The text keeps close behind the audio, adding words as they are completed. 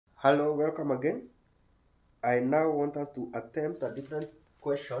Hello, welcome again. I now want us to attempt a different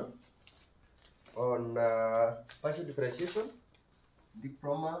question on partial differentiation,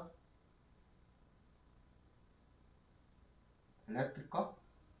 diploma, electrical.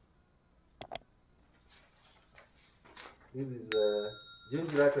 This is June,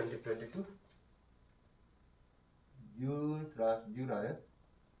 July 2022. June/July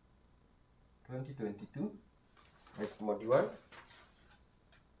 2022. It's Module 1.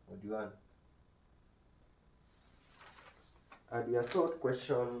 Module 1. And we are taught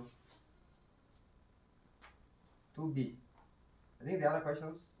question 2b. I think the other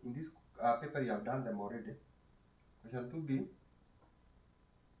questions in this paper you have done them already. Question 2b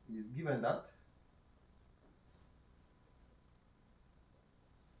is given that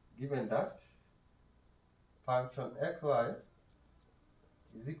function xy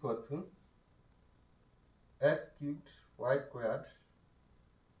is equal to x cubed y squared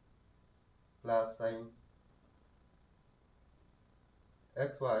plus sine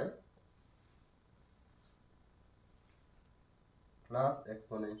xy plus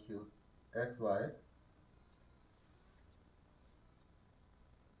exponential xy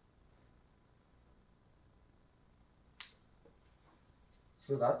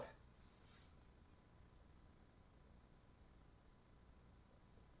so that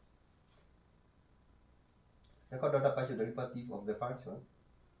second order partial derivative of the function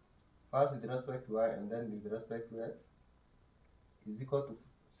first with respect to y and then with respect to x is equal to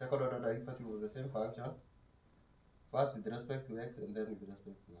second order derivative of the same function first with respect to x and then with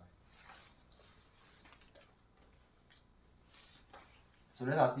respect to y. So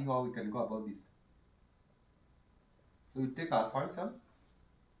let us see how we can go about this. So we take our function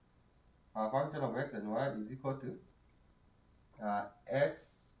of x and y is equal to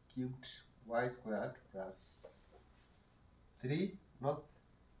x cubed y squared plus 3 not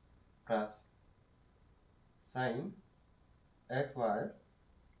plus sine xy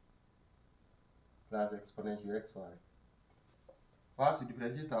plus exponential xy. First we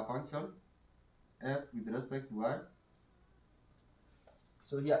differentiate our function f with respect to y.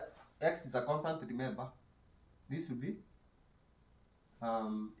 So here x is a constant, remember. This will be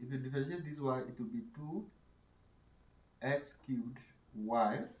if you differentiate this y, it will be 2x cubed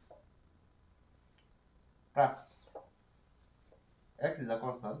y plus x is a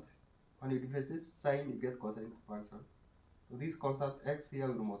constant. When you differentiate sine, you get cosine function. So this constant x here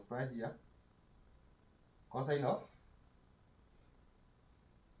will multiply here cosine of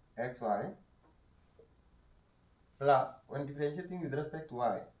xy plus when differentiating with respect to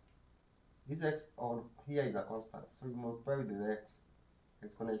y, this x or here is a constant, so you multiply with the x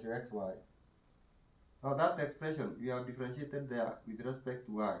exponential xy. Now that expression we have differentiated there with respect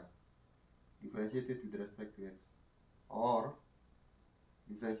to y, differentiated with respect to x, or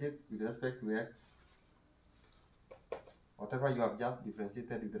differentiate with respect to x, whatever you have just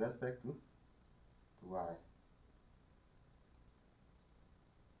differentiated with respect to y.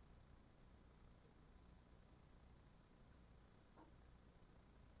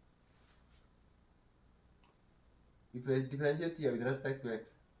 If we differentiate here with respect to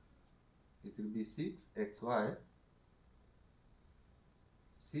x, it will be 6xy,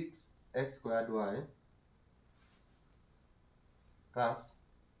 6x squared y plus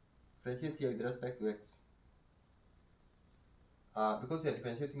differentiate here with respect to x. Because you are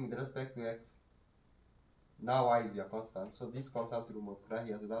differentiating with respect to x, now y is your constant, so this constant will multiply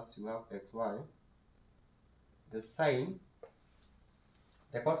here, so that you have xy. The sign,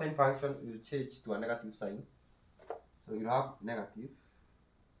 the cosine function will change to a negative sign, so you have negative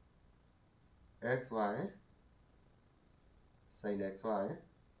xy sin xy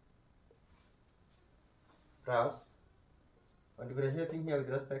plus, when differentiating here with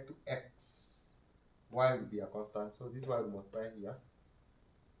respect to x, y will be a constant, so this y will multiply here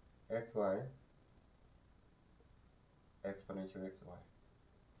xy exponential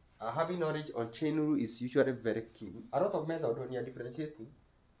xy. Having knowledge on chain rule is usually very key. A lot of method when you are differentiating,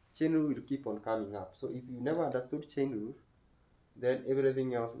 chain rule will keep on coming up. So if you never understood chain rule, then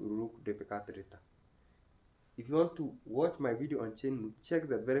everything else will look difficult later. If you want to watch my video on chain rule, check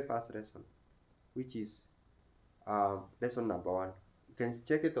the very first lesson, which is lesson number 1. You can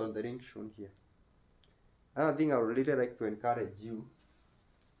check it on the link shown here. Another thing I would really like to encourage you,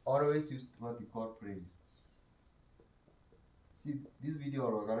 always use what we call playlists. See, this video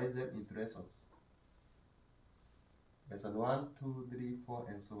will organize them into lessons. Lesson 1, 2, 3, 4,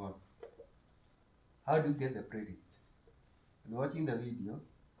 and so on. How do you get the playlist? When watching the video,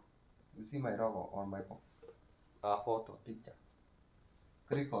 you see my logo on my photo picture.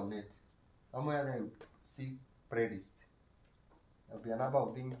 Click on it. Somewhere there you see playlist. There will be a number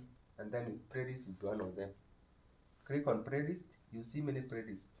of things, and then playlist will be one of them. Click on playlist, you see many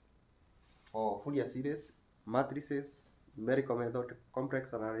playlists for Fourier series, matrices, numerical method,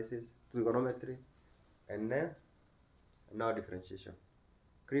 complex analysis, trigonometry, and then now differentiation.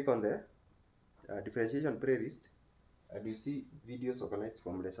 Click on the differentiation playlist, and you see videos organized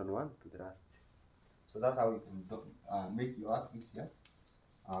from lesson 1 to the last. So that's how you can make your work easier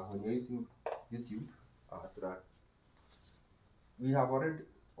when you're using YouTube to learn. We have already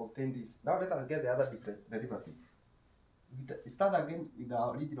obtained this. Now let us get the other derivative. We start again with the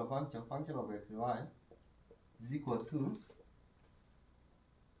original function of x and y is equal to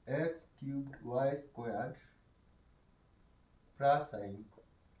x cubed y squared plus sine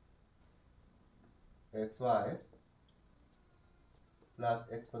xy plus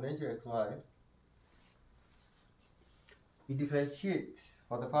exponential xy. We differentiate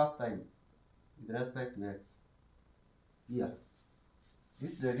for the first time with respect to x. Here,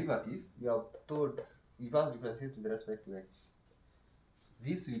 this derivative we are told we first differentiate with respect to x.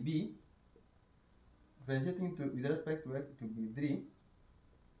 This will be differentiating with respect to x, it will be 3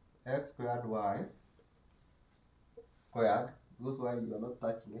 x squared y squared, because y you are not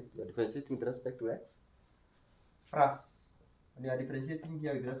touching it, you are differentiating with respect to x, plus, when you are differentiating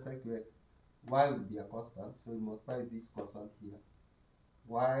here with respect to x, y will be a constant, so we multiply this constant here.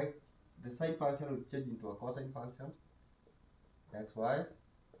 Y, the sine function will change into a cosine function, xy,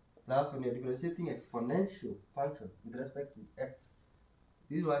 plus when you are differentiating exponential function with respect to x,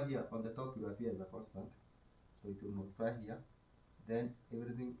 this one here on the top will appear as a constant, so it will multiply here, then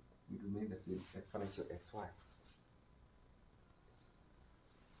everything will remain the same, exponential xy.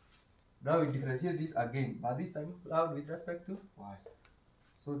 Now we differentiate this again, but this time now with respect to y.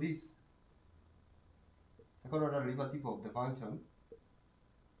 So this second order derivative of the function,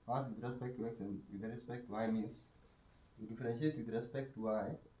 first with respect to x and with respect to y, means you differentiate with respect to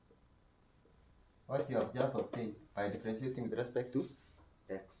y what you have just obtained by differentiating with respect to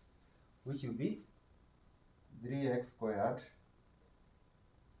x, which will be 3x squared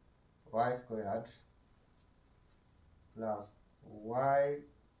y squared plus y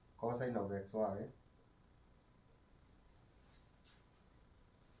cosine of xy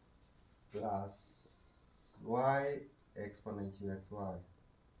plus y exponential xy.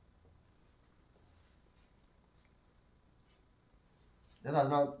 Let us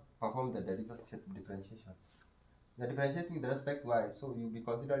now perform the differentiation. We are differentiating with respect to y, so you will be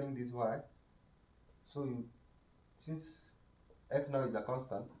considering this y. So since x now is a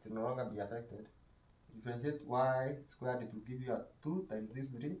constant, it will no longer be affected. Differentiate y squared, it will give you a 2 times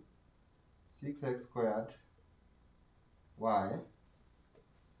this 3, 6x squared y,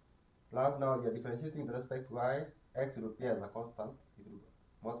 plus now you are differentiating with respect to y, x will appear as a constant, it will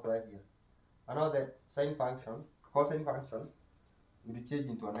multiply here. And now the sine function, cosine function, will change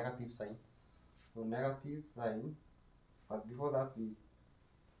into a negative sign. So negative sign, but before that we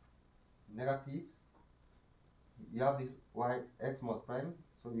negative, we have this y, x multiplying,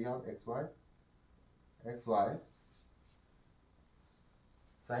 so we have xy,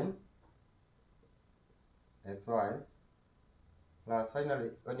 sine xy, plus finally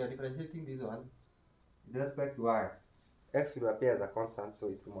when you are differentiating this one with respect to y, x will appear as a constant, so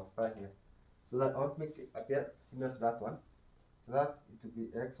it will multiply here. So that I want to make it appear similar to that one, so that it will be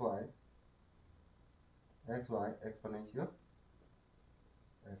xy exponential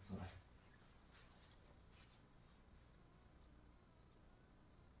xy.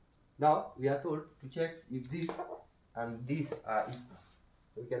 Now we are told to check if this and this are equal,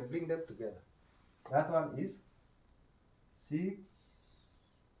 so we can bring them together. That one is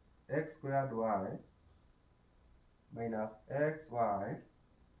 6x squared y minus xy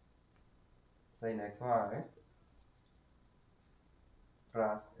sin xy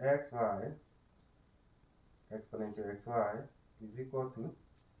plus xy exponential xy is equal to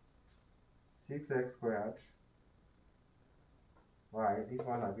 6x squared y, this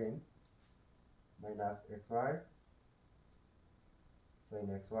one again, minus xy sin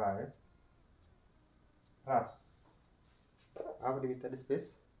xy plus, I have limited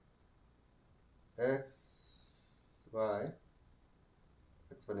space, xy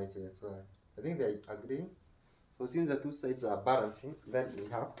exponential xy. I think they are agreeing. So since the two sides are balancing, then we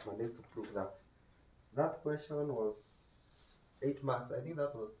have managed to prove that. That question was 8 marks. I think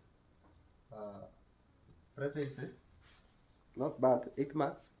that was preference. Not bad, 8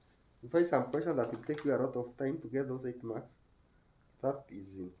 marks. You find some question that will take you a lot of time to get those 8 marks. That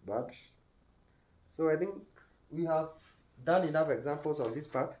isn't bad. So I think we have done enough examples on this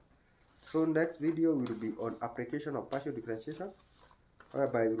part. So next video will be on application of partial differentiation,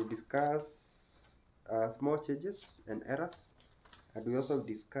 whereby we will discuss small changes and errors, and we also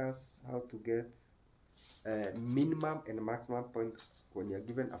discuss how to get minimum and maximum point when you're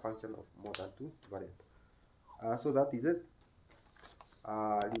given a function of more than 2 variables. So that is it.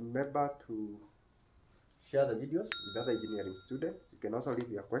 Remember to share the videos with other engineering students. You can also leave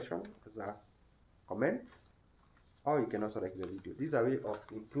your question as a comment, or you can also like the video. This is a way of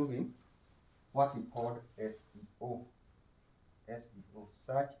improving what we call SEO,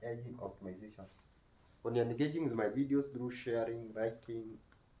 search engine optimization. When you're engaging with my videos through sharing, liking,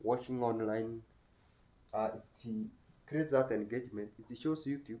 watching online, it creates that engagement. It shows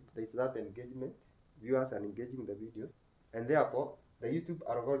YouTube there is that engagement, viewers are engaging the videos, and therefore the YouTube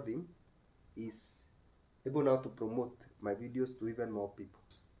algorithm is able now to promote my videos to even more people.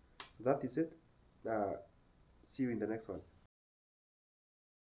 That is it. See you in the next one.